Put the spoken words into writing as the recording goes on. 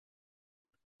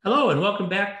Hello, and welcome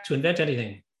back to Invent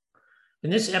Anything.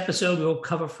 In this episode, we will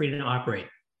cover freedom to operate,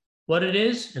 what it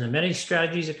is, and the many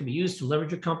strategies that can be used to leverage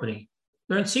your company.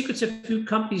 Learn secrets that few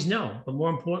companies know, but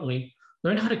more importantly,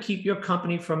 learn how to keep your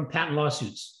company from patent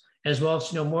lawsuits, as well as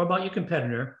to know more about your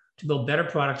competitor to build better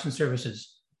products and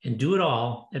services, and do it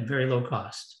all at very low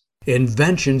cost.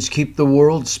 Inventions keep the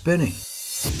world spinning.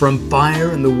 From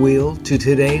fire in the wheel to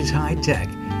today's high tech,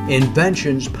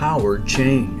 inventions power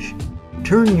change.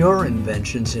 Turn your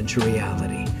inventions into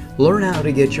reality. Learn how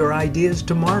to get your ideas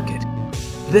to market.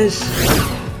 This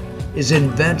is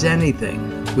Invent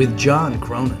Anything with John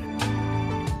Cronin.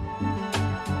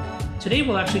 Today,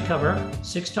 we'll actually cover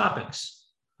 6 topics.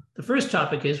 The first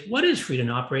topic is, what is freedom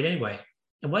to operate anyway?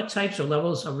 And what types or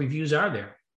levels of reviews are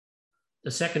there?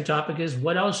 The second topic is,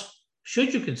 what else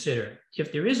should you consider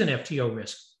if there is an FTO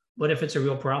risk? What if it's a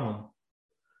real problem?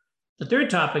 The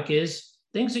third topic is,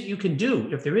 things that you can do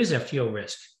if there is FTO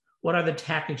risk. What are the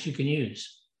tactics you can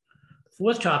use? The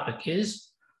fourth topic is,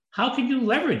 how can you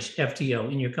leverage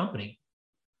FTO in your company?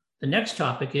 The next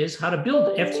topic is how to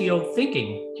build FTO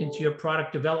thinking into your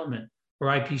product development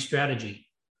or IP strategy.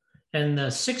 And the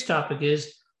sixth topic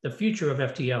is the future of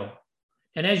FTO.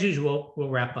 And as usual, we'll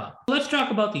wrap up. Let's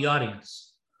talk about the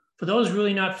audience. For those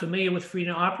really not familiar with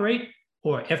freedom to operate,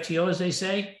 or FTO as they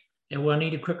say, and will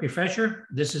need a quick refresher,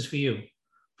 this is for you.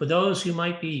 For those who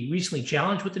might be recently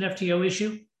challenged with an FTO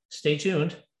issue, stay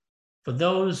tuned. For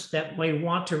those that may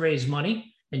want to raise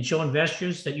money and show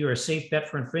investors that you're a safe bet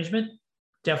for infringement,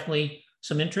 definitely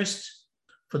some interest.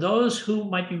 For those who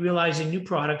might be realizing new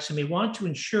products and may want to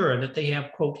ensure that they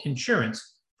have, quote,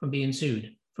 insurance from being sued,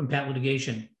 from patent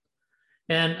litigation.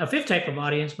 And a fifth type of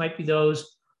audience might be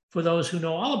for those who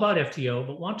know all about FTO,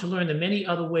 but want to learn the many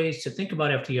other ways to think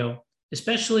about FTO,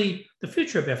 especially the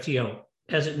future of FTO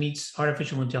as it meets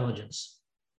artificial intelligence.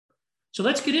 So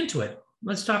let's get into it.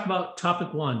 Let's talk about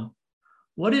topic 1.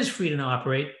 What is freedom to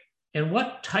operate and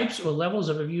what types or levels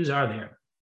of reviews are there?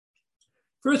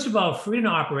 First of all, freedom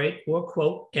to operate, or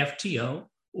quote, FTO,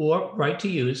 or right to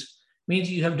use,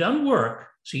 means you have done work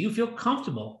so you feel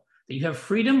comfortable that you have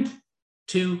freedom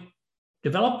to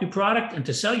develop your product and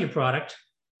to sell your product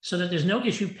so that there's no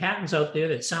issued patents out there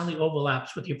that soundly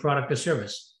overlaps with your product or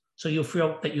service. So you'll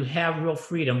feel that you have real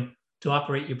freedom to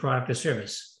operate your product or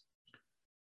service.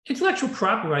 Intellectual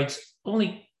property rights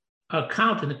only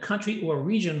count in the country or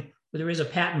region where there is a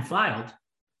patent filed.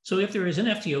 So if there is an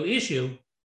FTO issue,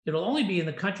 it'll only be in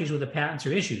the countries where the patents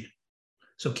are issued.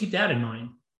 So keep that in mind.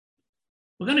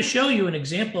 We're going to show you an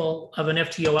example of an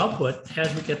FTO output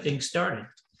as we get things started.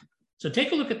 So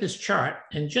take a look at this chart,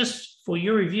 and just for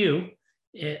your review,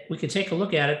 we can take a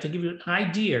look at it to give you an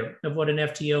idea of what an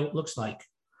FTO looks like.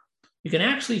 You can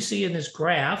actually see in this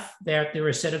graph that there are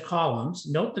a set of columns.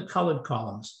 Note the colored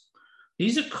columns.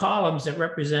 These are columns that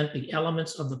represent the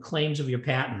elements of the claims of your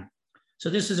patent. So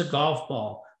this is a golf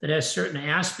ball that has certain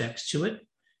aspects to it.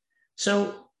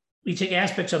 So we take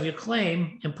aspects of your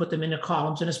claim and put them into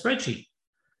columns in a spreadsheet.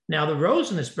 Now the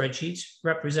rows in the spreadsheets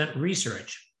represent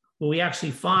research, where we actually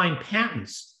find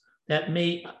patents that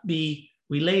may be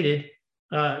related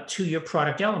to your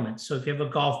product elements. So if you have a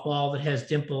golf ball that has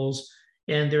dimples,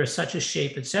 and there is such a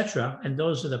shape, et cetera, and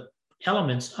those are the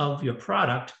elements of your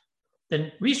product,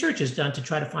 then research is done to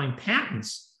try to find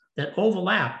patents that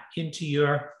overlap into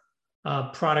your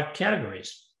product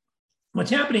categories. What's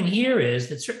happening here is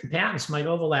that certain patents might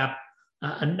overlap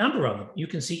a number of them. You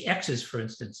can see X's, for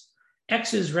instance.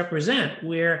 X's represent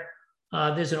where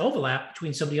there's an overlap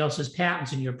between somebody else's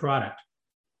patents and your product.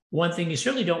 One thing you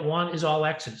certainly don't want is all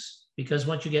X's, because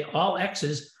once you get all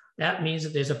X's, that means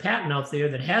that there's a patent out there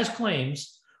that has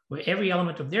claims where every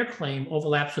element of their claim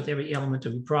overlaps with every element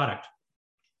of your product.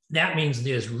 That means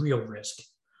there's real risk.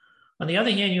 On the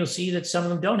other hand, you'll see that some of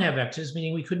them don't have X's,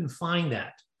 meaning we couldn't find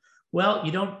that. Well,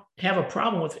 you don't have a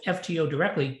problem with FTO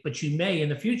directly, but you may in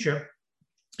the future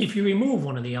if you remove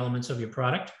one of the elements of your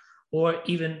product, or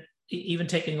even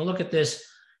taking a look at this,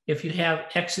 if you have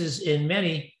X's in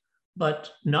many,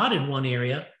 but not in one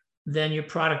area, then your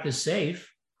product is safe,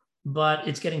 but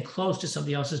it's getting close to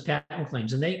somebody else's patent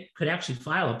claims. And they could actually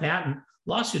file a patent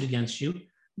lawsuit against you,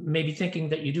 maybe thinking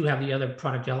that you do have the other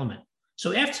product element.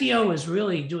 So FTO is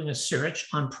really doing a search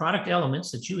on product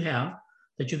elements that you have,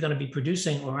 that you're going to be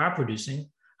producing or are producing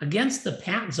against the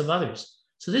patents of others.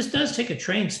 So this does take a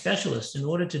trained specialist in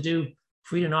order to do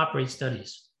freedom to operate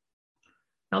studies.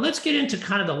 Now let's get into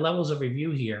kind of the levels of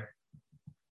review here.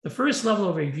 The first level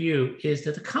of review is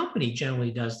that the company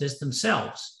generally does this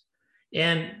themselves.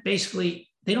 And basically,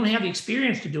 they don't have the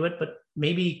experience to do it, but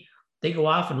maybe they go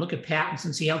off and look at patents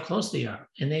and see how close they are.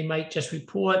 And they might just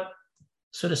report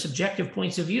sort of subjective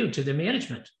points of view to their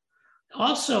management.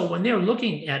 Also, when they're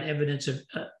looking at evidence of,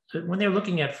 when they're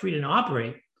looking at freedom to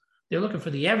operate, they're looking for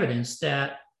the evidence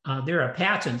that there are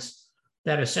patents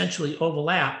that essentially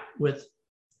overlap with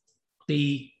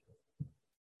the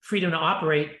freedom to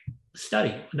operate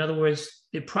study. In other words,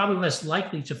 they're probably less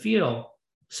likely to feel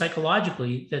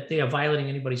psychologically that they are violating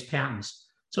anybody's patents.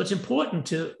 So it's important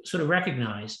to sort of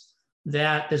recognize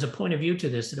that there's a point of view to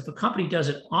this, that if a company does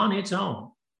it on its own,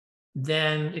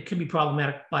 then it can be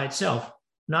problematic by itself,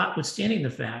 notwithstanding the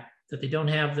fact that they don't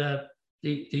have the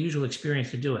usual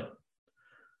experience to do it.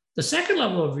 The second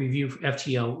level of review for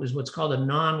FTO is what's called a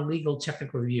non-legal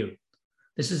technical review.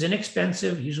 This is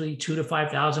inexpensive, usually $2,000 to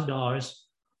 $5,000.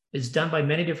 It's done by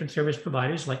many different service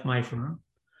providers like my firm.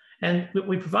 And what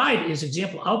we provide is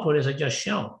example output, as I just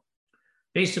shown.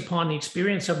 Based upon the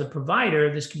experience of the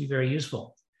provider, this can be very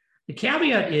useful. The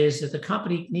caveat is that the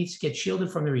company needs to get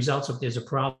shielded from the results if there's a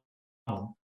problem.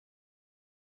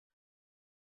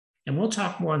 And we'll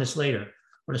talk more on this later.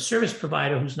 But a service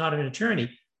provider who's not an attorney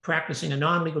practicing a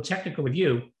non-legal technical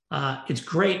review, it's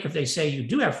great if they say you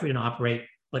do have freedom to operate,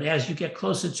 but as you get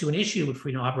closer to an issue with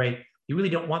freedom to operate, you really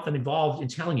don't want them involved in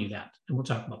telling you that. And we'll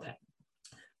talk about that.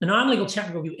 The non-legal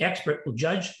technical review expert will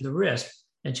judge the risk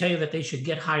and tell you that they should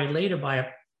get hired later by a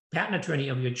patent attorney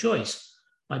of your choice.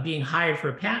 By being hired for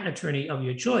a patent attorney of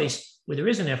your choice, where there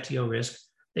is an FTO risk,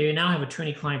 they now have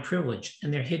attorney-client privilege,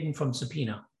 and they're hidden from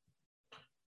subpoena.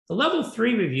 The level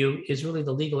 3 review is really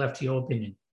the legal FTO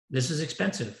opinion. This is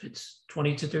expensive. It's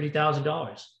 $20,000 to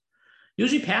 $30,000.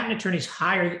 Usually patent attorneys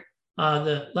hire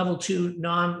the level 2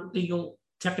 non-legal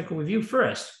technical review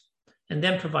first, and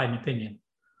then provide an opinion.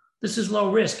 This is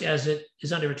low risk as it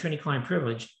is under attorney-client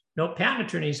privilege. No, patent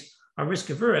attorneys are risk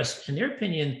averse in their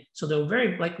opinion, so they'll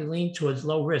very likely lean towards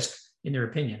low risk in their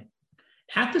opinion.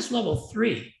 At this level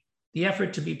 3, the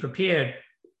effort to be prepared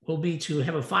will be to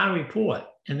have a final report,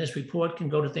 and this report can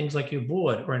go to things like your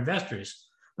board or investors,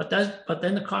 but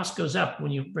then the cost goes up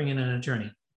when you bring in an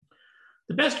attorney.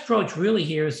 The best approach really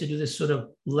here is to do this sort of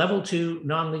level 2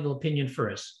 non-legal opinion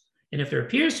first, and if there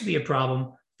appears to be a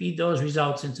problem, feed those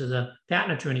results into the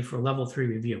patent attorney for a level 3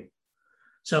 review.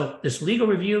 So this legal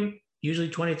review, usually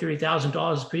 $20,000 to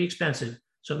 $30,000, is pretty expensive.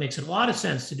 So it makes a lot of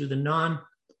sense to do the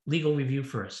non-legal review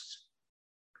first.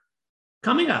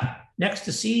 Coming up next,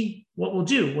 to see what we'll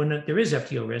do when there is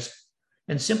FTO risk,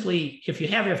 and simply if you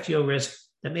have FTO risk,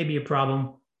 that may be a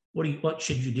problem. What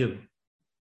should you do?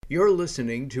 You're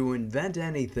listening to Invent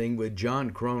Anything with John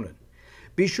Cronin.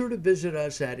 Be sure to visit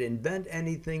us at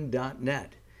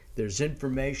inventanything.net. There's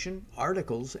information,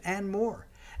 articles, and more.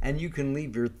 And you can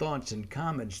leave your thoughts and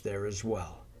comments there as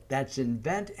well. That's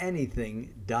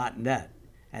inventanything.net.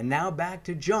 And now back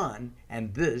to John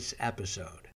and this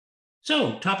episode.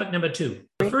 So topic number 2.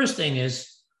 The first thing is,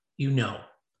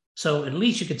 so at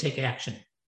least you could take action.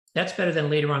 That's better than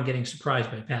later on getting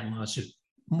surprised by a patent lawsuit.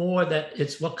 More that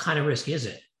it's what kind of risk is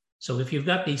it? So if you've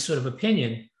got the sort of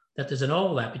opinion that there's an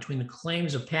overlap between the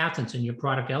claims of patents and your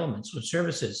product elements or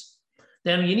services,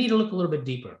 then you need to look a little bit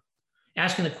deeper.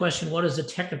 Asking the question, what is the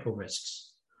technical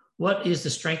risks? What is the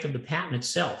strength of the patent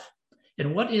itself?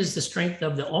 And what is the strength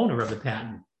of the owner of the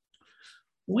patent?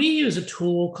 We use a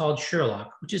tool called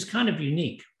Sherlock, which is kind of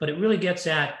unique, but it really gets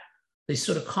at these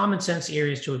sort of common sense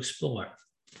areas to explore.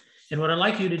 And what I'd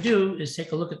like you to do is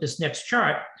take a look at this next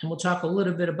chart, and we'll talk a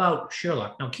little bit about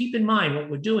Sherlock. Now, keep in mind what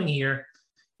we're doing here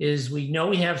is we know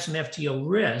we have some FTO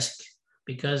risk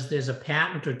because there's a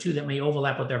patent or two that may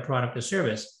overlap with our product or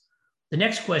service. The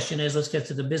next question is, let's get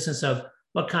to the business of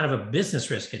what kind of a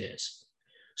business risk it is.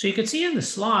 So you can see in the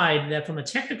slide that from a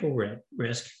technical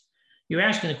risk, you're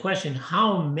asking the question,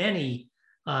 how many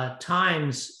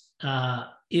times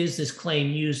is this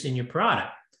claim used in your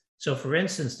product? So for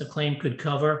instance, the claim could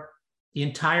cover the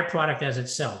entire product as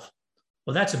itself.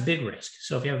 Well, that's a big risk.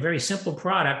 So if you have a very simple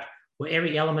product where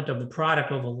every element of the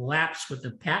product overlaps with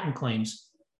the patent claims,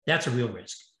 that's a real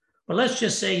risk. But let's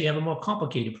just say you have a more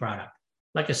complicated product,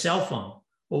 like a cell phone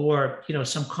or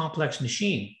some complex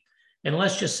machine. And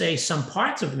let's just say some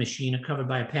parts of the machine are covered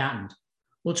by a patent.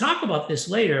 We'll talk about this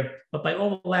later, but by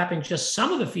overlapping just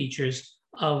some of the features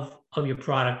of your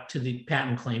product to the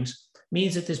patent claims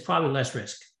means that there's probably less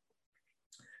risk.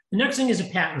 The next thing is a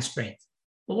patent strength.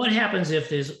 Well, what happens if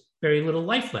there's very little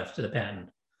life left to the patent?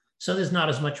 So there's not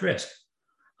as much risk.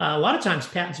 A lot of times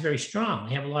patents are very strong.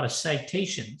 They have a lot of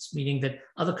citations, meaning that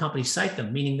other companies cite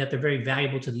them, meaning that they're very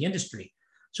valuable to the industry.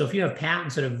 So if you have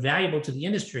patents that are valuable to the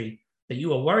industry that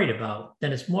you are worried about,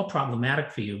 then it's more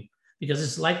problematic for you because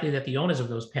it's likely that the owners of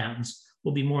those patents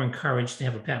will be more encouraged to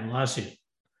have a patent lawsuit.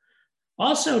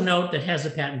 Also note that has the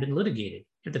patent been litigated?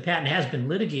 If the patent has been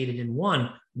litigated and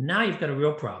won, now you've got a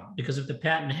real problem, because if the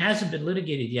patent hasn't been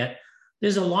litigated yet,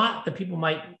 there's a lot that people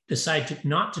might decide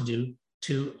not to do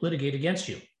to litigate against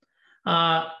you.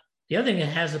 The other thing, it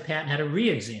has the patent had a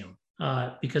re-exam,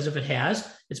 because if it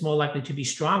has, it's more likely to be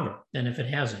stronger than if it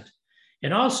hasn't.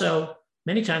 And also,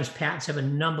 many times patents have a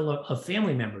number of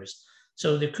family members.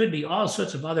 So there could be all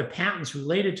sorts of other patents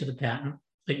related to the patent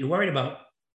that you're worried about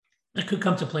that could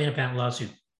come to play in a patent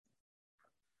lawsuit.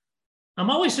 I'm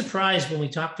always surprised when we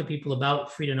talk to people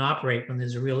about freedom to operate when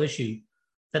there's a real issue,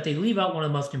 that they leave out one of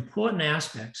the most important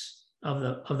aspects of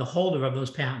the holder of those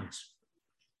patents.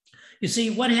 You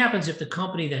see, what happens if the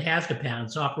company that has the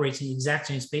patents operates in the exact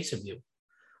same space of you?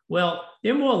 Well,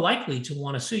 they're more likely to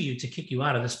want to sue you to kick you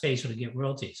out of the space or to get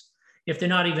royalties. If they're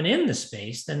not even in the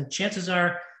space, then chances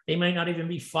are they might not even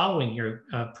be following your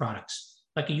products,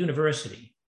 like a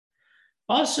university.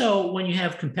 Also, when you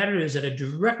have competitors that are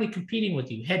directly competing with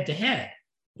you head to head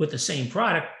with the same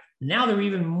product, now they're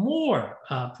even more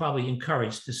probably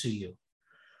encouraged to sue you.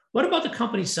 What about the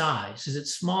company size? Is it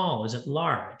small? Is it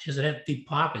large? Does it have deep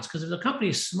pockets? Because if the company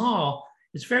is small,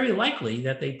 it's very likely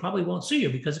that they probably won't sue you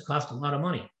because it costs a lot of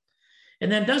money.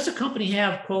 And then does the company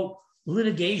have, quote,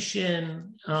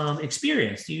 litigation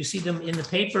experience? Do you see them in the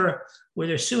paper where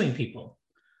they're suing people?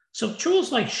 So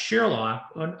tools like Sherlock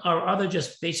or other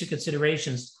just basic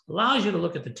considerations allows you to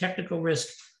look at the technical risk,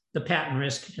 the patent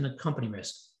risk, and the company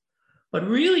risk. But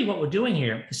really what we're doing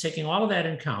here is taking all of that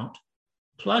in account,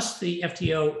 plus the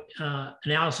FTO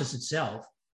analysis itself,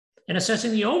 and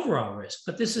assessing the overall risk.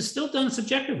 But this is still done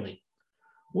subjectively.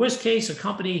 Worst case, a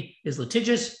company is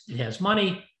litigious, it has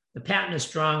money, the patent is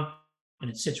strong,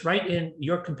 and it sits right in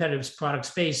your competitive product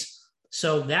space.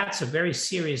 So that's a very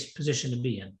serious position to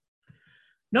be in.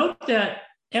 Note that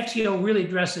FTO really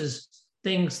addresses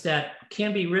things that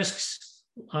can be risks,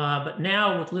 but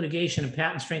now with litigation and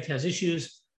patent strength has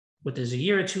issues, but there's a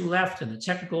year or two left and the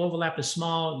technical overlap is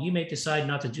small, you may decide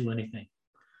not to do anything.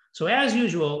 So as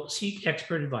usual, seek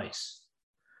expert advice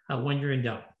when you're in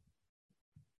doubt.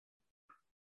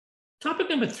 Topic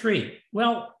number 3,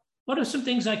 well, what are some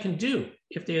things I can do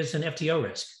if there's an FTO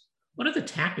risk? What are the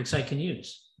tactics I can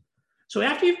use? So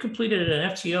after you've completed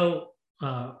an FTO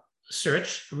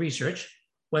research,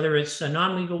 whether it's a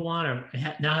non-legal one or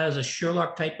now has a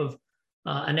Sherlock type of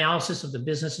analysis of the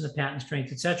business and the patent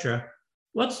strength, et cetera,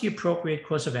 what's the appropriate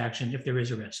course of action if there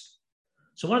is a risk?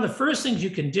 So one of the first things you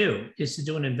can do is to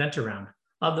do an inventor round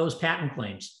of those patent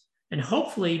claims. And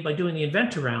hopefully by doing the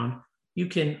inventor round, you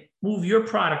can move your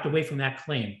product away from that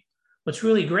claim. What's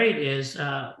really great is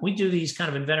we do these kind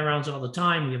of inventor rounds all the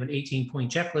time. We have an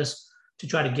 18-point checklist to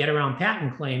try to get around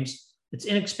patent claims. It's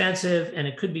inexpensive and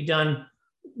it could be done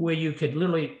where you could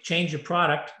literally change your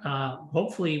product,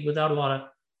 hopefully without a lot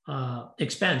of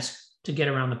expense to get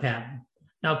around the patent.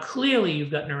 Now, clearly you've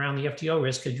gotten around the FTO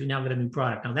risk because you now got a new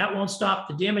product. Now that won't stop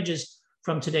the damages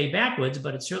from today backwards,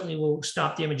 but it certainly will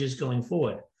stop damages going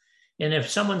forward. And if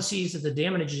someone sees that the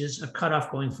damages are cut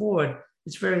off going forward,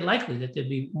 it's very likely that there'd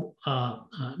be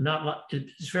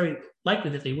it's very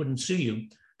likely that they wouldn't sue you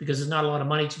because there's not a lot of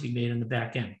money to be made in the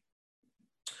back end.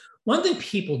 One thing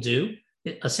people do,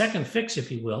 a second fix,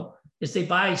 if you will, is they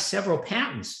buy several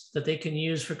patents that they can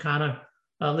use for kind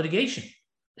of litigation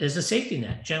as a safety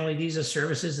net. Generally, these are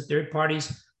services that third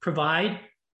parties provide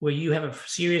where you have a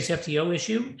serious FTO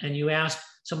issue and you ask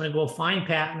someone to go find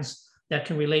patents that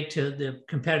can relate to the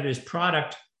competitor's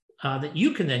product that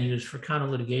you can then use for counter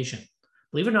litigation.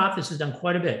 Believe it or not, this is done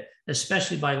quite a bit,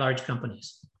 especially by large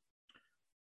companies.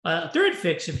 A third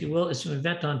fix, if you will, is to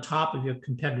invent on top of your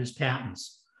competitor's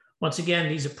patents. Once again,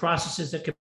 these are processes that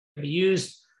can be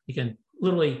used. You can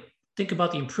literally think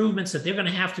about the improvements that they're going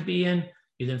to have to be in.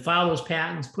 You then file those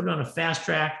patents, put it on a fast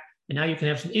track, and now you can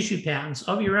have some issued patents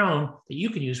of your own that you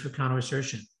can use for counter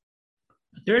assertion.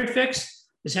 The third fix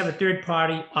is have a third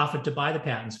party offer to buy the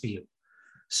patents for you.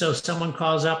 So someone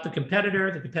calls up the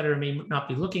competitor may not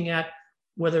be looking at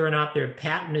whether or not their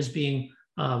patent is being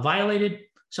violated.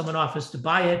 Someone offers to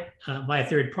buy it by a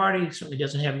third party, certainly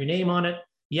doesn't have your name on it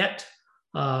yet.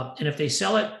 And if they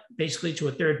sell it basically to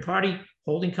a third party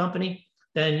holding company,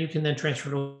 then you can then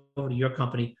transfer it over to your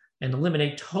company and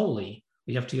eliminate totally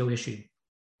the FTO issue.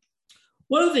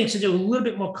 One of the things to do a little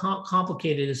bit more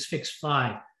complicated is fix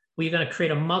 5, where you're going to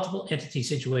create a multiple entity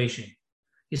situation.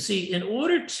 You see, in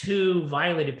order to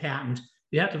violate a patent,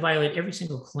 you have to violate every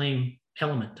single claim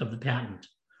element of the patent.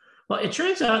 Well, it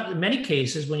turns out in many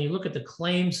cases, when you look at the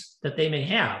claims that they may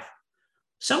have,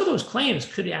 some of those claims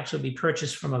could actually be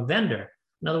purchased from a vendor.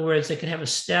 In other words, they can have a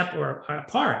step or a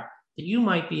part that you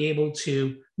might be able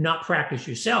to not practice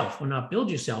yourself or not build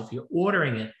yourself. You're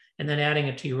ordering it and then adding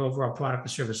it to your overall product or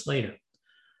service later.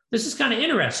 This is kind of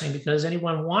interesting because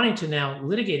anyone wanting to now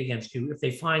litigate against you, if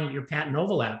they find that your patent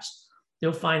overlaps,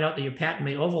 they'll find out that your patent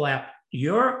may overlap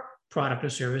your product or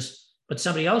service, but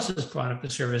somebody else's product or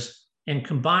service, and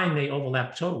combined they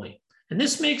overlap totally. And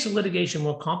this makes the litigation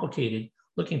more complicated,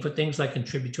 looking for things like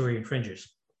contributory infringers.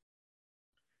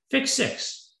 Fix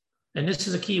 6, and this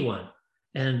is a key one.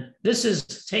 And this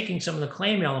is taking some of the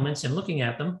claim elements and looking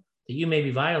at them that you may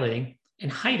be violating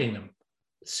and hiding them.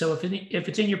 So if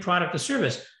it's in your product or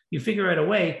service, you figure out a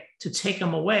way to take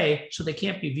them away so they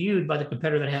can't be viewed by the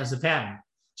competitor that has the patent.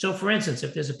 So for instance,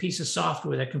 if there's a piece of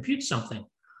software that computes something,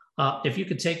 if you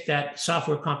could take that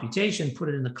software computation, put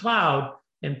it in the cloud,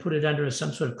 and put it under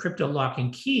some sort of crypto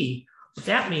locking key, what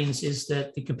that means is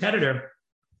that the competitor,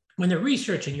 when they're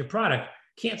researching your product,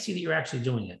 can't see that you're actually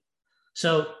doing it.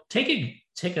 So take a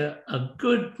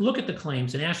good look at the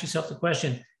claims and ask yourself the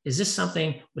question, is this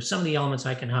something with some of the elements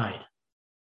I can hide?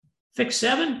 Fix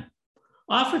 7,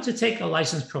 offer to take a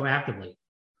license proactively.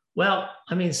 Well,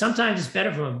 I mean, sometimes it's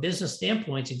better from a business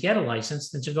standpoint to get a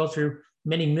license than to go through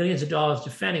many millions of dollars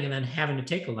defending and then having to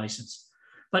take a license.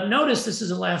 But notice this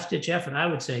is a last-ditch effort, I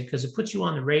would say, because it puts you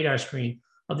on the radar screen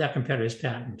of that competitor's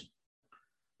patent.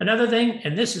 Another thing,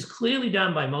 and this is clearly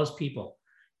done by most people,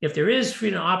 if there is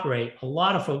freedom to operate, a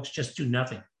lot of folks just do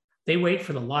nothing. They wait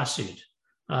for the lawsuit.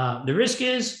 The risk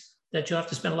is that you'll have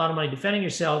to spend a lot of money defending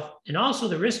yourself. And also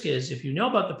the risk is if you know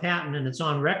about the patent and it's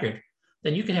on record,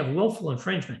 then you can have willful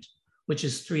infringement, which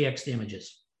is 3x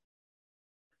damages.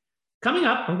 Coming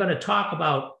up, I'm going to talk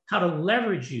about how to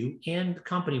leverage you and the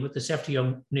company with this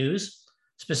FTO news,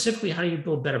 specifically how do you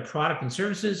build better product and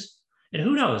services. And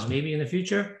who knows, maybe in the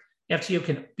future, FTO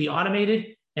can be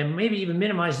automated and maybe even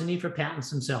minimize the need for patents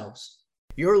themselves.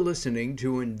 You're listening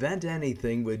to Invent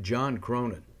Anything with John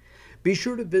Cronin. Be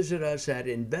sure to visit us at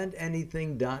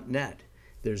inventanything.net.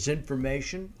 There's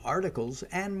information, articles,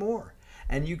 and more.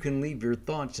 And you can leave your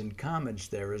thoughts and comments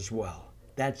there as well.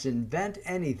 That's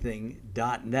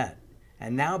inventanything.net.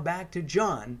 And now back to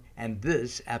John and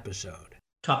this episode.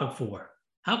 Topic 4,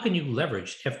 how can you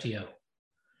leverage FTO?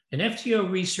 In FTO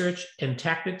research and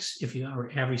tactics, if you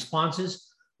have responses,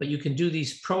 but you can do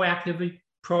these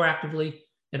proactively,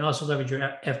 and also leverage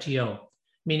your FTO,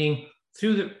 meaning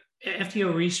through the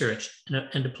FTO research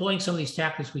and deploying some of these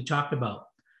tactics we talked about,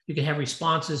 you can have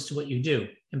responses to what you do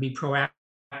and be proactive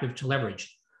to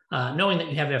leverage, knowing that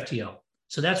you have FTO.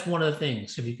 So that's one of the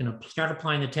things. If you can start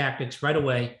applying the tactics right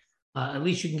away, at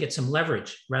least you can get some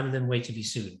leverage rather than wait to be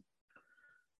sued.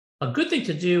 A good thing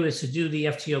to do is to do the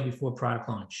FTO before product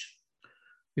launch.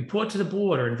 Report to the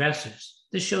board or investors.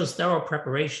 This shows thorough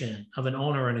preparation of an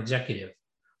owner or an executive.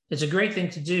 It's a great thing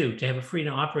to do to have a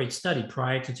freedom to operate study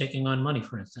prior to taking on money,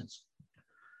 for instance.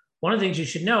 One of the things you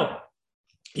should know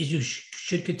is you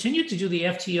should continue to do the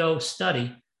FTO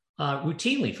study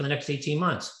routinely for the next 18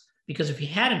 months, because if you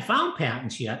hadn't found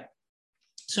patents yet,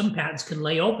 some patents can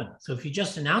lay open. So if you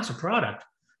just announce a product,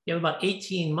 you have about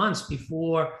 18 months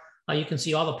before you can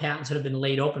see all the patents that have been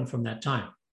laid open from that time,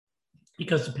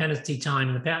 because the penalty time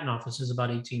in the patent office is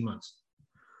about 18 months.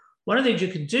 One of the things you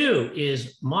can do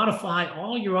is modify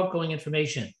all your outgoing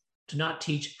information to not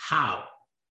teach how,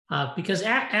 because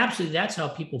absolutely that's how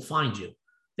people find you.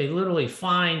 They literally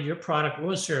find your product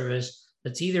or service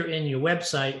that's either in your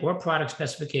website or product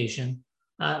specification.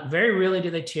 Very rarely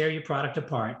do they tear your product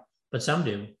apart, but some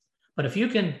do. But if you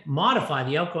can modify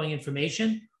the outgoing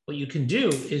information, what you can do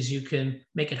is you can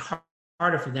make it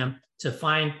harder for them to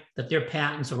find that their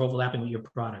patents are overlapping with your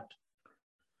product.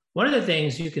 One of the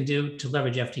things you can do to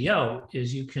leverage FTO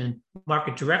is you can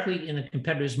market directly in the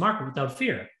competitor's market without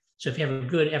fear. So if you have a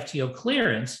good FTO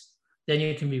clearance, then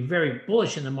you can be very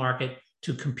bullish in the market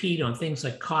to compete on things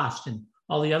like cost and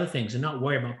all the other things and not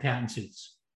worry about patent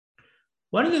suits.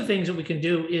 One of the things that we can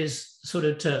do is sort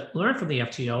of to learn from the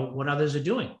FTO what others are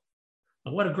doing.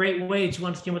 But what a great way to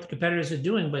understand what the competitors are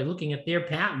doing by looking at their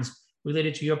patents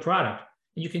related to your product.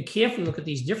 And you can carefully look at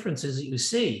these differences that you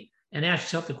see and ask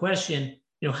yourself the question,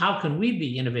 how can we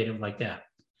be innovative like that?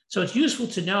 So it's useful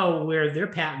to know where their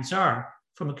patents are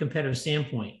from a competitive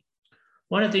standpoint.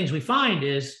 One of the things we find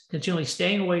is continually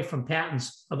staying away from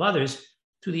patents of others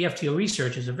through the FTO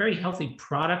research is a very healthy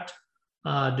product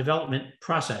development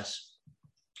process.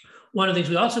 One of the things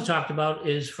we also talked about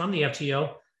is from the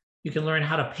FTO, you can learn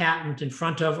how to patent in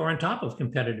front of or on top of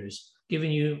competitors,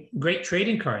 giving you great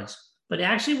trading cards. But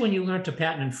actually, when you learn to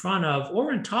patent in front of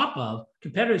or on top of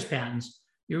competitors' patents,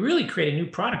 you're really creating new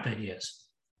product ideas.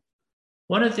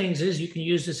 One of the things is you can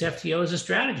use this FTO as a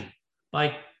strategy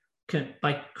by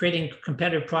creating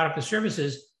competitive product or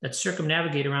services that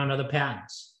circumnavigate around other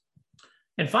patents.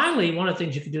 And finally, one of the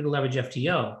things you can do to leverage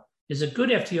FTO is that good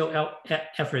FTO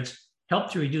efforts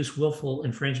help to reduce willful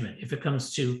infringement if it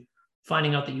comes to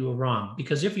finding out that you were wrong.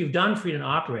 Because if you've done freedom to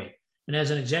operate and as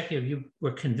an executive, you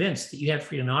were convinced that you had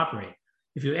freedom to operate,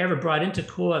 if you ever brought into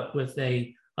court with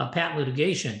a patent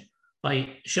litigation by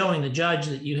showing the judge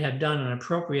that you had done an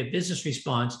appropriate business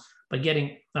response by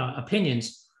getting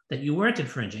opinions that you weren't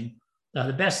infringing,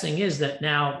 the best thing is that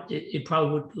now it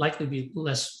probably would likely be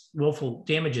less willful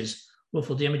damages.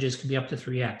 Willful damages can be up to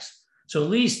 3x. So at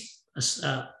least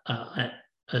a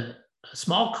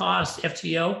small cost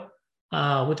FTO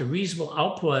with a reasonable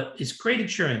output is great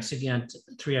insurance against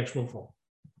 3x willful.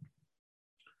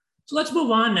 So let's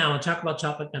move on now and talk about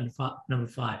topic number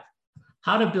 5,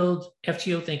 how to build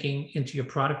FTO thinking into your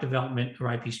product development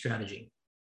or IP strategy.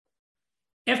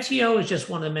 FTO is just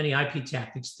one of the many IP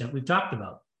tactics that we've talked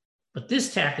about, but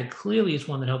this tactic clearly is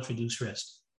one that helps reduce risk.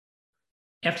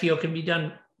 FTO can be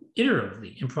done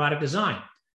iteratively in product design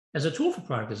as a tool for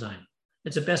product design.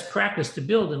 It's a best practice to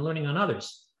build and learning on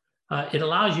others. It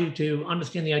allows you to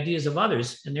understand the ideas of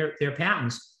others and their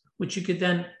patents, which you could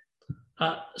then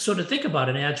sort of think about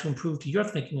and add to improve to your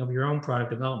thinking of your own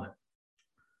product development.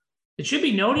 It should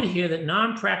be noted here that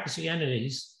non-practicing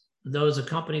entities, those are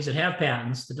companies that have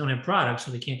patents that don't have products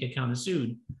so they can't get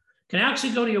countersued, can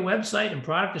actually go to your website and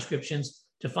product descriptions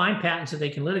to find patents that they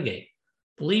can litigate.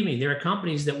 Believe me, there are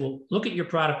companies that will look at your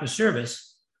product or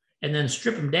service and then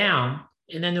strip them down,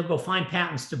 and then they'll go find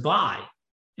patents to buy,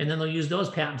 and then they'll use those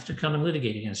patents to come and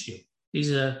litigate against you.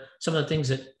 These are some of the things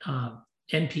that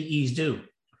NPEs do.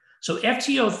 So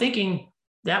FTO thinking,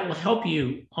 that will help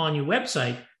you on your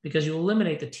website because you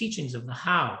eliminate the teachings of the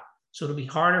how. So it'll be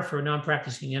harder for a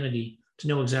non-practicing entity to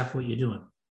know exactly what you're doing.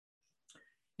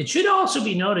 It should also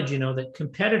be noted, that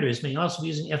competitors may also be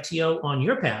using FTO on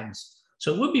your patents.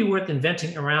 So it would be worth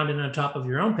inventing around and on top of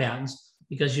your own patents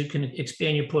because you can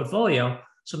expand your portfolio.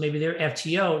 So maybe their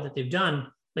FTO that they've done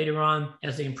later on,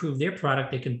 as they improve their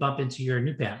product, they can bump into your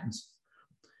new patents.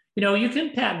 You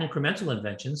can patent incremental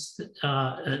inventions.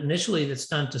 Initially, that's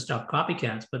done to stop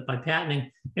copycats, but by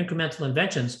patenting incremental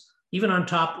inventions, even on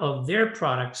top of their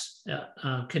products,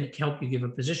 can help you give a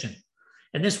position.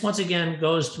 And this, once again,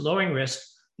 goes to lowering risk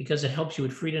because it helps you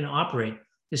with freedom to operate,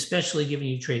 especially giving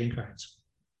you trading cards.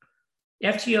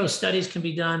 FTO studies can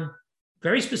be done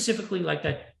very specifically like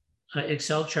that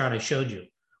Excel chart I showed you,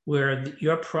 where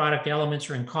your product elements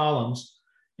are in columns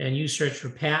and you search for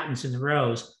patents in the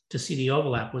rows to see the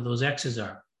overlap where those X's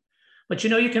are. But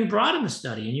you can broaden the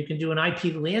study and you can do an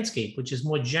IP landscape, which is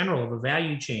more general of a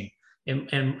value chain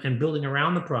and building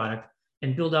around the product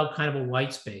and build out kind of a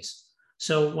white space.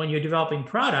 So when you're developing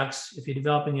products, if you're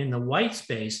developing in the white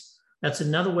space, that's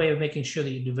another way of making sure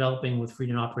that you're developing with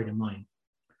freedom to operate in mind.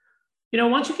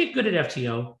 Once you get good at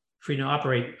FTO, freedom to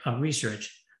operate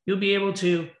research, you'll be able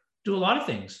to do a lot of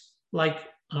things like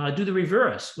do the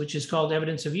reverse, which is called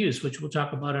evidence of use, which we'll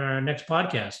talk about in our next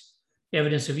podcast.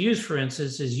 Evidence of use, for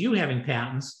instance, is you having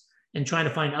patents and trying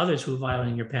to find others who are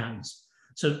violating your patents.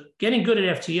 So getting good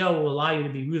at FTO will allow you to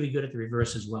be really good at the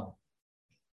reverse as well.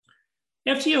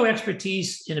 FTO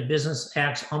expertise in a business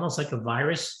acts almost like a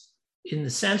virus in the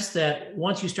sense that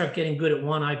once you start getting good at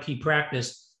one IP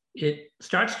practice, it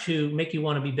starts to make you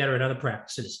want to be better at other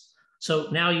practices. So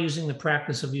now using the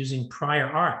practice of using prior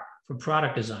art for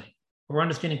product design, or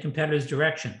understanding competitors'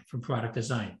 direction for product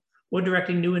design, or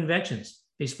directing new inventions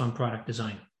based on product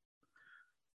design.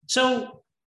 So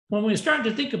when we start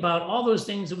to think about all those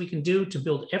things that we can do to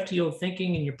build FTO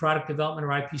thinking in your product development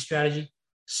or IP strategy,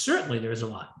 certainly there is a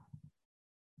lot.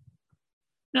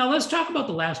 Now let's talk about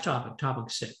the last topic, topic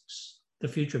 6, the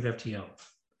future of FTO.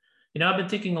 I've been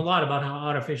thinking a lot about how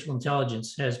artificial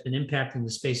intelligence has been impacting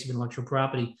the space of intellectual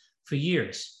property for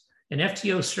years, and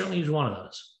FTO certainly is one of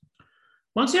those.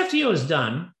 Once FTO is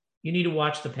done, you need to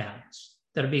watch the patents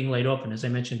that are being laid open, as I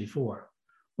mentioned before.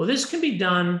 Well, this can be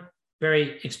done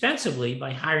very expensively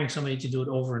by hiring somebody to do it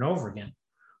over and over again.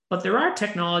 But there are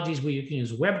technologies where you can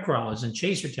use web crawlers and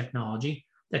chaser technology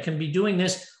that can be doing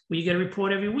this where you get a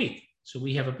report every week. So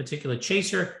we have a particular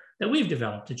chaser that we've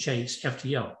developed to chase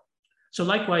FTO. So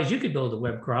likewise, you could build a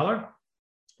web crawler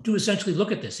to essentially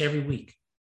look at this every week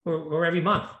or every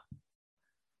month.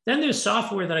 Then there's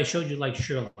software that I showed you like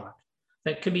Sherlock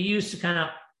that can be used to kind of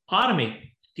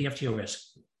automate the FTO risk.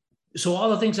 So all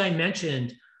the things I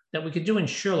mentioned that we could do in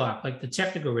Sherlock, like the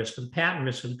technical risk, or the patent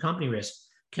risk, or the company risk,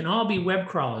 can all be web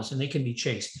crawlers and they can be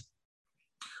chased.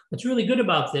 What's really good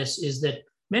about this is that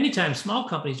many times small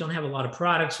companies don't have a lot of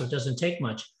products, so it doesn't take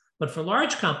much. But for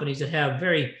large companies that have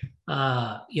very,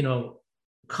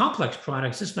 complex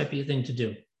products, this might be a thing to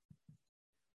do.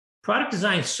 Product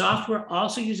design software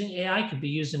also using AI could be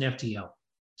used in FTO.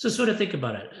 So sort of think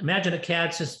about it. Imagine a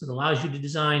CAD system that allows you to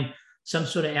design some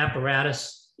sort of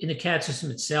apparatus in the CAD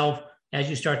system itself. As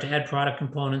you start to add product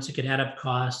components, it could add up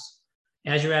costs.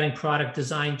 As you're adding product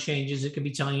design changes, it could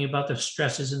be telling you about the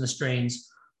stresses and the strains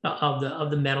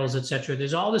of the metals, et cetera.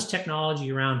 There's all this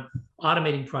technology around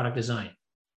automating product design.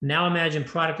 Now imagine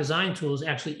product design tools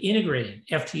actually integrating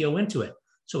FTO into it.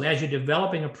 So as you're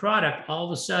developing a product, all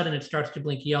of a sudden it starts to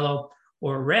blink yellow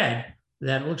or red,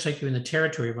 that it looks like you're in the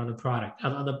territory of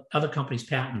other companies'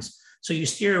 patents. So you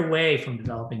steer away from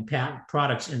developing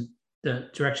products in the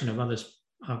direction of others'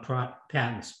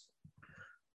 patents.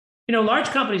 You know, large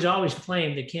companies always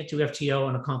claim they can't do FTO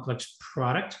on a complex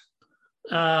product.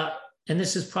 And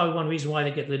this is probably one reason why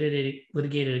they get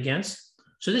litigated against.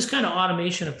 So this kind of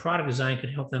automation of product design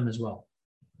could help them as well.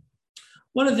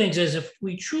 One of the things is if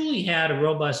we truly had a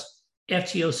robust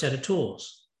FTO set of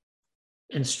tools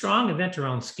and strong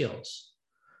invent-around skills,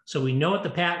 so we know what the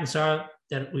patents are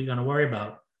that we're going to worry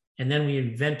about, and then we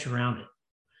invent around it.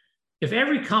 If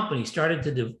every company started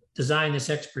to design this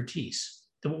expertise,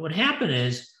 then what would happen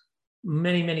is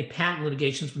many, many patent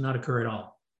litigations would not occur at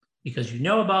all, because you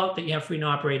know about that you have freedom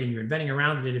to operate and you're inventing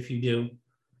around it if you do,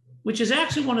 which is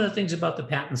actually one of the things about the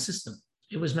patent system.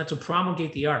 It was meant to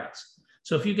promulgate the arts.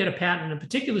 So if you get a patent in a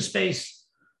particular space,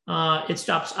 it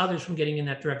stops others from getting in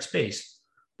that direct space.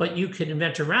 But you can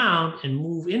invent around and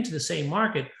move into the same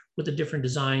market with a different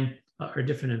design or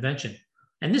different invention.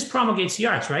 And this promulgates the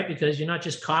arts, right? Because you're not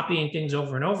just copying things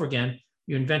over and over again,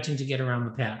 you're inventing to get around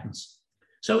the patents.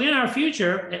 So in our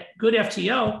future, good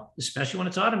FTO, especially when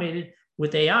it's automated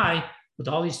with AI, with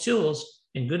all these tools,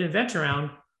 and good invent around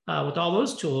with all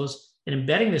those tools, and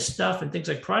embedding this stuff and things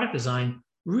like product design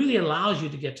really allows you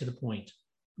to get to the point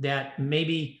that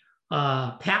maybe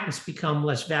patents become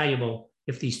less valuable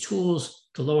if these tools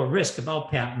to lower risk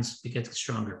about patents get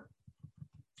stronger.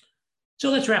 So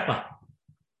let's wrap up.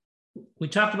 We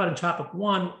talked about in topic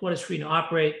 1, what is freedom to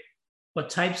operate, what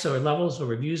types or levels or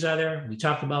reviews are there. We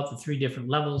talked about the 3 different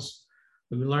levels.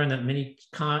 We learned that many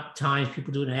times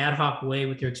people do it in an ad hoc way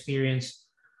with their experience.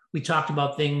 We talked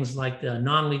about things like the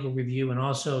non-legal review and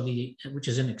also which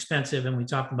is inexpensive. And we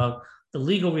talked about the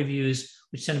legal reviews,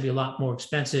 which tend to be a lot more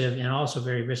expensive and also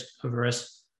very risk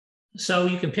averse. So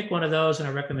you can pick one of those, and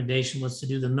our recommendation was to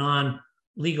do the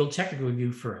non-legal technical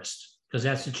review first, because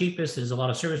that's the cheapest. There's a lot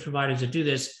of service providers that do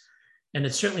this, and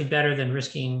it's certainly better than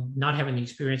risking not having the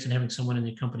experience and having someone in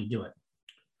the company do it.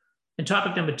 In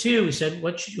topic number 2, we said,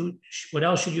 what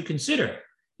else should you consider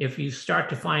if you start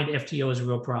to find FTO as a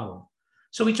real problem?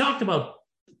 So we talked about,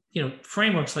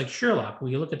 frameworks like Sherlock,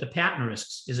 where you look at the patent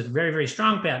risks. Is it a very, very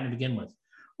strong patent to begin with?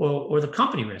 Or the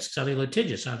company risks? Are they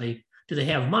litigious? Do they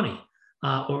have money?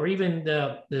 Or even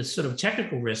the sort of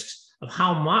technical risks of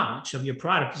how much of your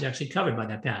product is actually covered by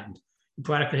that patent. The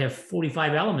product could have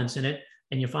 45 elements in it,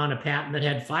 and you found a patent that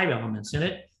had 5 elements in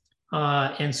it.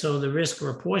 And so the risk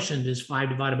or apportioned is 5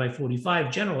 divided by 45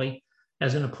 generally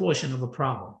as an apportion of a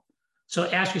problem. So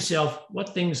ask yourself,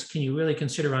 what things can you really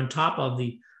consider on top of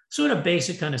the sort of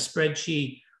basic kind of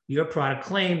spreadsheet, your product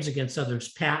claims against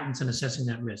others' patents, and assessing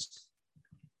that risk.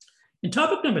 In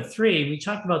topic number 3, we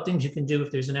talked about things you can do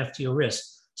if there's an FTO risk,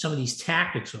 some of these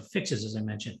tactics or fixes, as I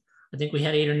mentioned. I think we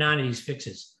had 8 or 9 of these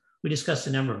fixes. We discussed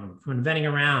a number of them, from inventing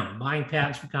around, buying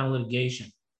patents for kind of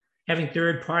litigation, having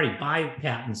third party buy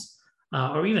patents,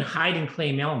 or even hiding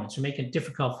claim elements, or making it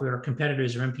difficult for our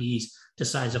competitors or MPEs to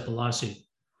size up a lawsuit.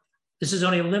 This is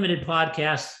only a limited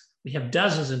podcast. We have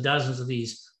dozens and dozens of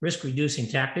these risk-reducing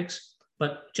tactics,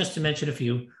 but just to mention a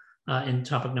few in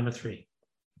topic number 3.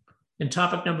 In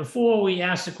topic number 4, we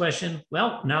asked the question,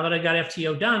 well, now that I got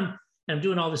FTO done and I'm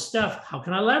doing all this stuff, how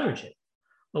can I leverage it?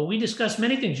 Well, we discussed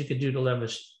many things you could do to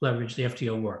leverage the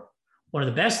FTO work. One of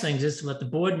the best things is to let the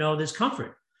board know there's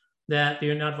comfort that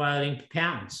you're not violating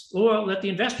patents, or let the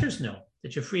investors know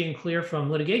that you're free and clear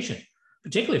from litigation,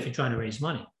 particularly if you're trying to raise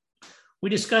money. We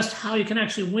discussed how you can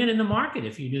actually win in the market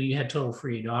if you knew you had total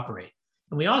freedom to operate.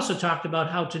 And we also talked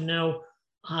about how to know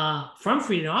from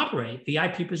freedom to operate the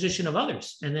IP position of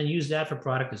others, and then use that for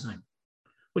product design,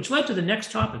 which led to the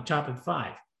next topic, topic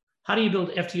 5. How do you build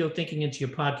FTO thinking into your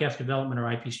podcast development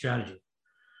or IP strategy?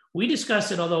 We discussed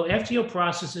that although FTO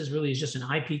processes really is just an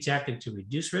IP tactic to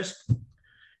reduce risk,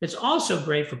 it's also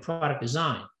great for product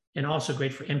design and also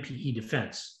great for MPE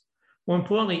defense. More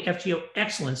importantly, FTO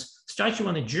excellence starts you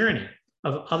on the journey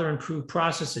of other improved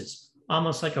processes,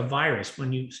 almost like a virus.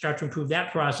 When you start to improve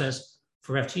that process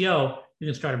for FTO, you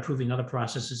can start improving other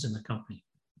processes in the company.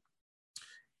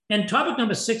 And topic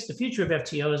number 6, the future of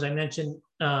FTO, as I mentioned,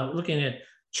 looking at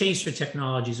chaser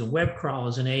technologies and web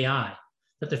crawlers and AI.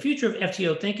 But the future of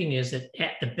FTO thinking is that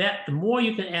the more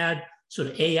you can add sort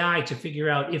of AI to figure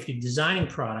out if you're designing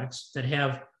products that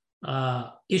have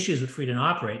issues with freedom to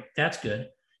operate, that's good.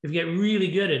 If you get really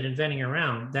good at inventing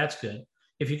around, that's good.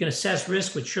 If you can assess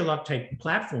risk with Sherlock type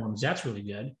platforms, that's really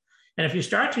good. And if you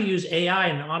start to use AI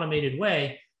in an automated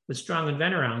way with strong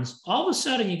inventor rounds, all of a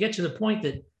sudden you get to the point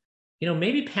that,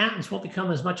 maybe patents won't become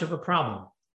as much of a problem.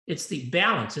 It's the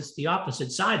balance. It's the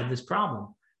opposite side of this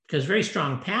problem, because very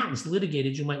strong patents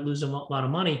litigated, you might lose a lot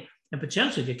of money and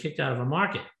potentially get kicked out of a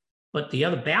market. But the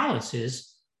other balance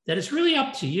is that it's really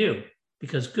up to you,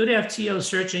 because good FTO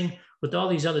searching with all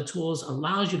these other tools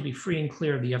allows you to be free and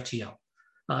clear of the FTO,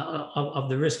 of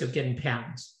the risk of getting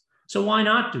patents. So why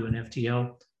not do an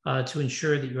FTO to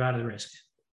ensure that you're out of the risk?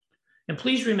 And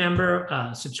please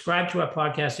remember, subscribe to our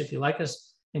podcast if you like us,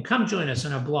 and come join us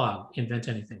on our blog, Invent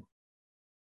Anything.